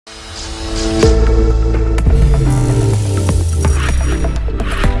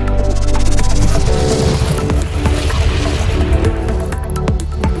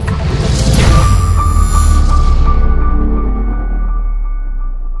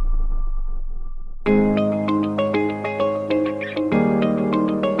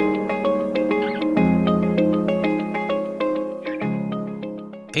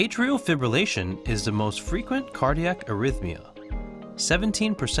Atrial fibrillation is the most frequent cardiac arrhythmia.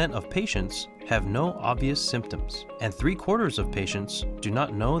 17% of patients have no obvious symptoms, and 3/4 of patients do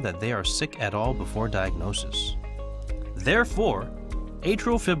not know that they are sick at all before diagnosis. Therefore,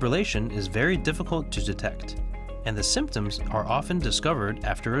 atrial fibrillation is very difficult to detect, and the symptoms are often discovered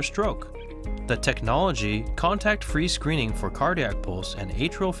after a stroke. The technology contact-free screening for cardiac pulse and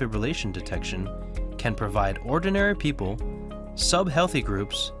atrial fibrillation detection can provide ordinary people, sub-healthy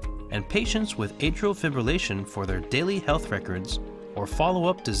groups, and patients with atrial fibrillation for their daily health records or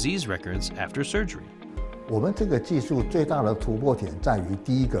follow-up disease records after surgery. 我们这个技术最大的突破点在于，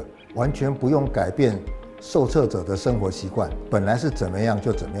第一个，完全不用改变受测者的生活习惯，本来是怎么样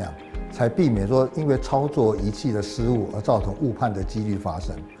就怎么样，才避免说因为操作仪器的失误而造成误判的几率发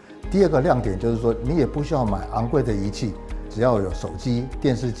生。第二个亮点就是说，你也不需要买昂贵的仪器，只要有手机、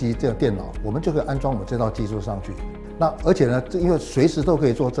电视机这个电脑，我们就可以安装我们这套技术上去。那而且呢，因为随时都可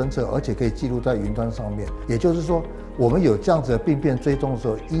以做侦测，而且可以记录在云端上面。也就是说，我们有这样子的病变追踪的时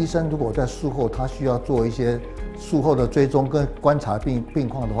候，医生如果在术后他需要做一些术后的追踪跟观察病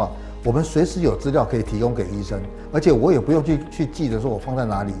况的话，我们随时有资料可以提供给医生，而且我也不用去记得说我放在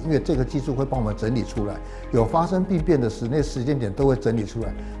哪里，因为这个技术会帮我们整理出来，有发生病变的那时间点都会整理出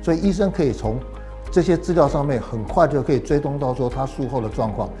来，所以医生可以从这些资料上面很快就可以追踪到说他术后的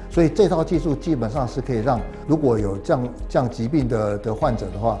状况。所以这套技术基本上是可以让如果有这样疾病的患者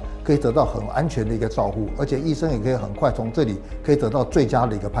的话，可以得到很安全的一个照护，而且医生也可以很快从这里可以得到最佳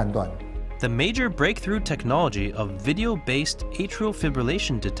的一个判断。The major breakthrough technology of video-based atrial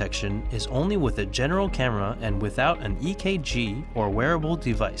fibrillation detection is only with a general camera and without an EKG or wearable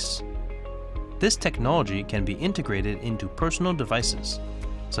device. This technology can be integrated into personal devices,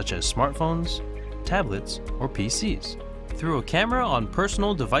 such as smartphones, tablets, or PCs. Through a camera on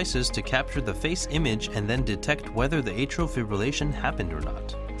personal devices to capture the face image and then detect whether the atrial fibrillation happened or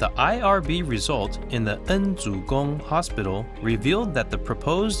not. The IRB result in the En Chu Kong Hospital revealed that the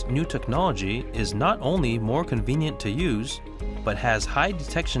proposed new technology is not only more convenient to use, but has high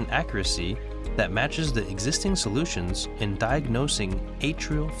detection accuracy that matches the existing solutions in diagnosing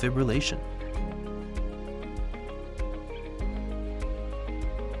atrial fibrillation.